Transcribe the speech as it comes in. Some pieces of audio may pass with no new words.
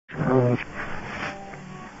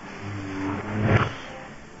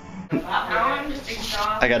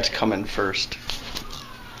I got to come in first.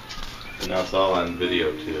 And now it's all on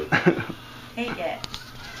video too. Take it.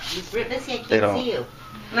 Missy, I They can't don't. see you.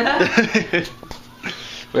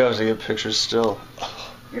 We always get pictures still.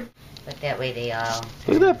 But that way they all...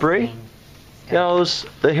 Look at that, Brie. Yeah, those,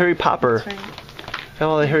 the Harry Potter. Have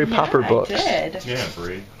all the Harry Potter books. I did. Yeah,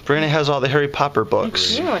 Brie. Brianna has all the Harry Potter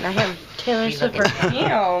books. Cute. I have Taylor Swift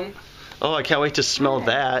perfume. Oh, I can't wait to smell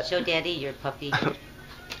that. Show Daddy your puppy.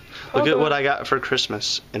 Look at what I got for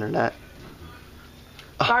Christmas, Internet.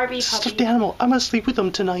 Barbie Stuffed puppy. animal. I'm gonna sleep with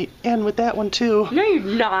them tonight, and with that one too. No, you're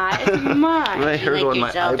not. It's mine. My hair Like going your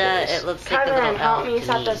my Zelda, eyeballs. it looks like the Kevin, little help elf me to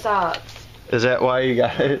set this up. Is that why you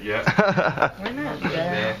got it? Yeah. We're not good.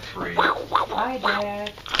 Back free. Bye,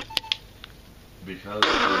 Dad. Because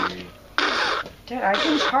we... Dad, I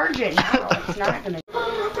can charge it now. It's not gonna.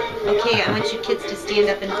 Okay, I want you kids to stand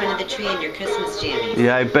up in front of the tree in your Christmas jammies.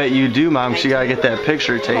 Yeah, I bet you do, Mom. She gotta get that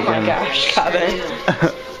picture taken. Oh my gosh, Kevin.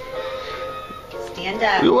 Stand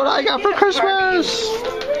up. What I got for Christmas?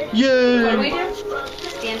 Yay! What do we do?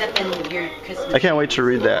 Stand up in your Christmas I can't wait to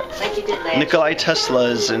read that. like you did last Nikolai Tesla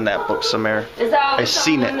is in that book somewhere. Is that I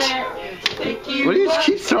seen it. Thank you. What do you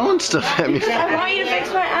keep throwing stuff at me? I want you to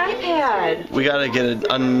fix my iPad. We gotta get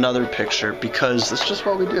another picture because that's just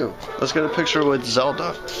what we do. Let's get a picture with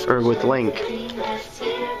Zelda or with Link.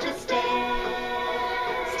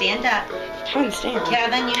 Stand up. Kevin, stand.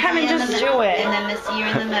 Kevin, you Kevin, stand in just the do middle. it. And then Missy, you're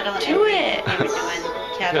in the middle. Do it. They were doing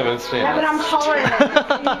Kevin, stand. Yeah, but I'm taller than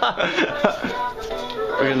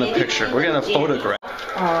We're getting a picture. We're getting a photograph.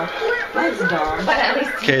 Oh, that's dumb. But at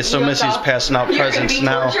least Okay, so Missy's passing out presents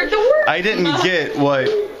now. I didn't get what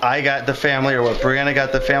I got the family or what Brianna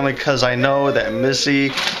got the family because I know that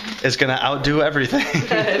Missy is gonna outdo everything.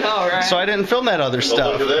 I know, right? So I didn't film that other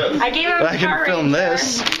stuff. Look at this. I gave him But I can Power film Ranger.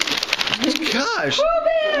 this. Gosh, Pooh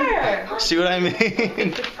Bear! see what I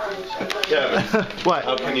mean? Kevin, What?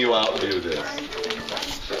 how can you outdo this?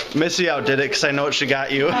 Missy outdid it because I know what she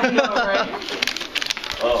got you. I know, right?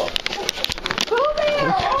 Oh. Pooh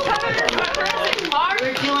Bear! Oh, Kevin, Mark!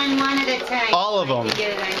 We're doing one at a time. All of them. You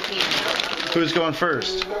get it on camera. Who's going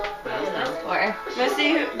first? Or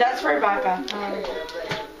Missy, that's for Rebecca.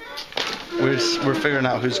 We're figuring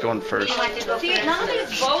out who's going first. you want to go See, first? none of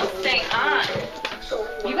these both stay on.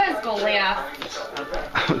 You guys go last.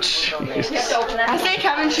 Oh, jeez. You have to open that. I say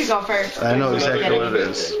Kevin should go first. I know exactly what it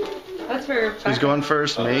is. That's for. Who's going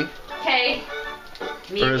first? Me? Okay,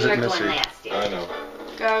 Me Or and is you it are Missy? going last. I Yeah. know.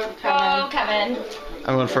 Go, go, Kevin. Kevin.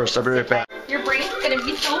 I'm going first. I'll be right back. Your brain's gonna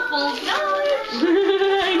be so full of knowledge.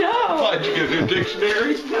 I know. Why'd you get a new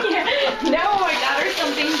dictionary? Yeah. No, I got her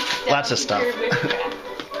something. Lots of stuff. Witchcraft.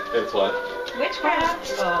 It's what?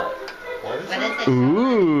 Witchcraft. Oh. What is What it? is it?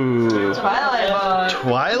 Ooh. Twilight book.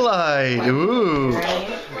 Twilight. Ooh.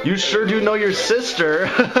 You sure do know your sister.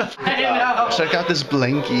 I know. Check out this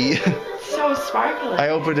blankie. So sparkly. I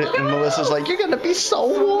opened it and Melissa's like, you're gonna be so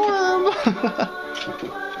warm.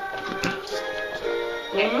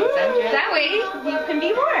 That way you can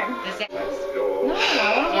be warm. No,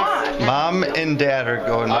 I don't want. Mom and Dad are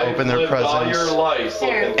going to open their I've lived all your presents. life. So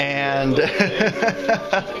And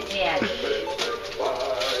Dad,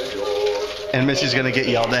 and Missy's gonna get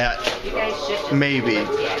yelled at. you guys should just Maybe.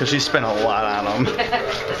 Because she spent a lot on them.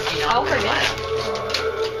 I'll forget.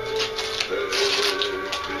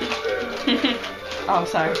 Oh,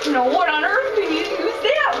 sorry. No, what on earth can you use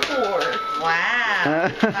that for? Wow.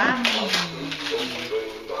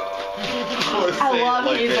 I love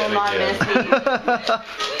hazelnut, Missy.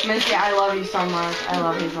 Missy, I love you so much. I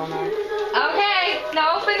love hazelnut. Okay,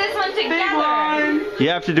 now open this one Big together. one. You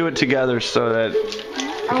have to do it together so that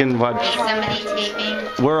you can watch. Is somebody taping?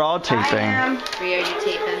 We're all I taping. am. Brie, are you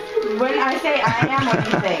taping? When I say I am, what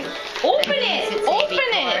do you think? Open It's it. a Open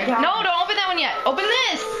it. before. No, don't open that one yet. Open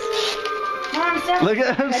this. Mom, stop. Look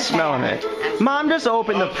at him smelling it. Mom, just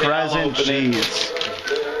open the Okay, I'll present. open it. Jeez.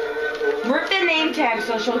 Rip the name tag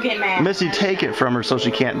so she'll get mad. Missy, take it from her so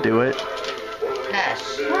she can't do it.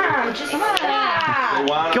 Hush. Mom, just stop. you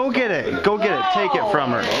want Go get it. Go get it. Take it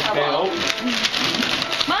from her. Okay, open.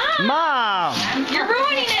 Mom, Mom! you're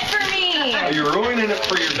ruining it for me. You're ruining it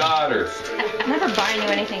for your daughter. I'm never buying you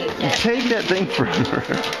anything again. Take that thing from her.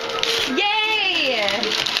 Yay!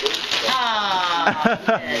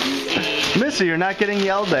 Aw. Missy, you're not getting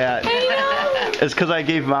yelled at. It's because I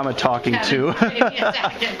gave Mom a talking to.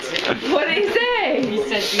 What did he say? He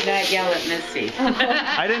said do not yell at Missy.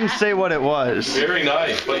 I didn't say what it was. Very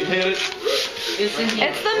nice, but you hit it. Isn't he?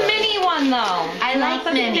 It's the mini one though. I Not like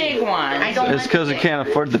the mini. big one. I don't It's want because the we big- can't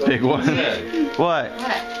afford the big one. Yeah. What?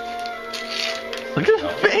 What? Look at the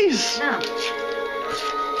face. No.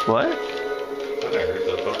 What? I heard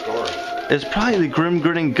the bookstore. It's probably the Grim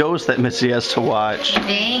Grinning Ghost that Missy has to watch.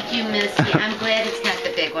 Thank you, Missy. I'm glad it's not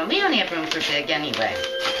the big one. We only have room for big anyway.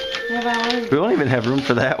 We don't even have room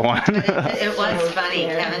for that one. It was funny.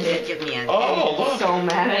 Kevin did give me a... Oh, look. So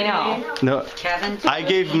mad. I know. No, Kevin? I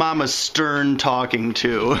gave Mom a stern talking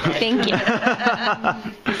to. Thank you.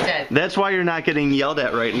 He said, That's why you're not getting yelled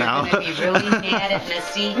at right now. you're going to be really mad at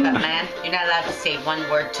Missy, but man, you're not allowed to say one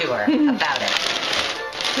word to her about it.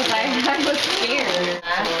 Because I was scared.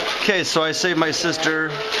 Okay, so I saved my sister.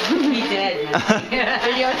 He did,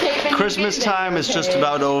 Missy. Christmas time is just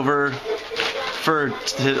about over.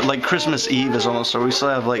 Like Christmas Eve is almost over. We still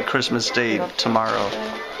have like Christmas Day tomorrow.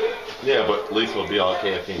 Yeah, but at least we'll be all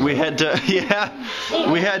caffeine. We had to,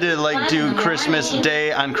 we had to like do Christmas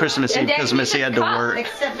Day on Christmas Eve because Missy had to work.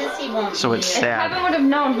 Except Missy won't. So it's sad. Kevin would have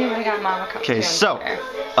known, he would have got Mom a cup. Okay, so,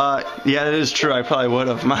 yeah, it is true. I probably would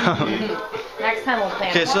have, Mom. Next time we'll play.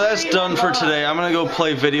 Okay, so that's done for today. I'm gonna go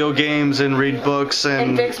play video games and read books,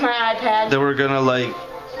 and fix my iPad. then we're gonna like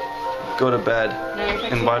go to bed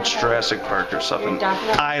and watch Jurassic Park or something.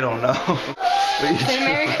 I don't know. Say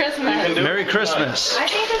Merry Christmas. Merry Christmas. I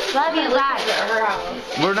think it's love you guys at her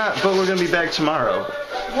house. We're not, but we're gonna be back tomorrow.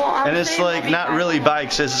 And it's like not really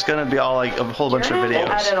bikes. It's gonna be all like a whole bunch of videos.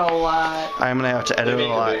 Edit a lot. I'm gonna have to edit a The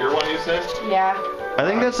lot. bigger one you said? Yeah. I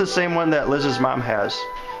think that's the same one that Liz's mom has.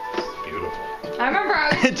 Beautiful. I remember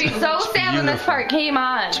I was be so sad when this part came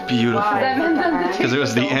on. It's beautiful. Because it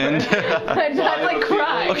was the end. I'd like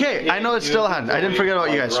cry. Okay, I know it's still on. I didn't forget about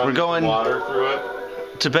you guys. We're going Water through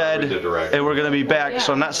it. to bed, and we're gonna be back.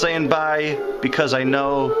 So I'm not saying bye because I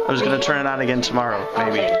know I was gonna turn it on again tomorrow,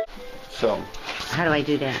 maybe. Film. How do I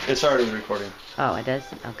do that? It's already recording. Oh, it does?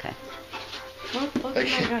 Okay. What book am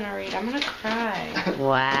I gonna read? I'm gonna cry.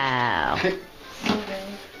 Wow.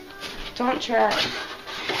 Don't try.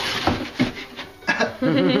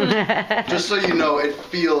 Just so you know, it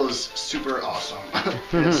feels super awesome.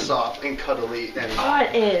 It's soft and cuddly and. Oh,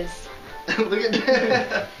 it is. Look at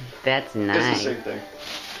that. That's It's the nice. same thing.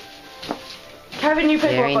 Kevin, you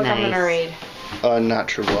pick Very what book I'm nice. gonna read. Not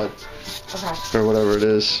True Blood. Okay. Or whatever it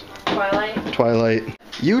is. Twilight. Twilight.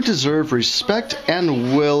 You deserve respect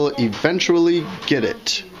and will eventually get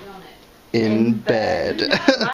it. In bed.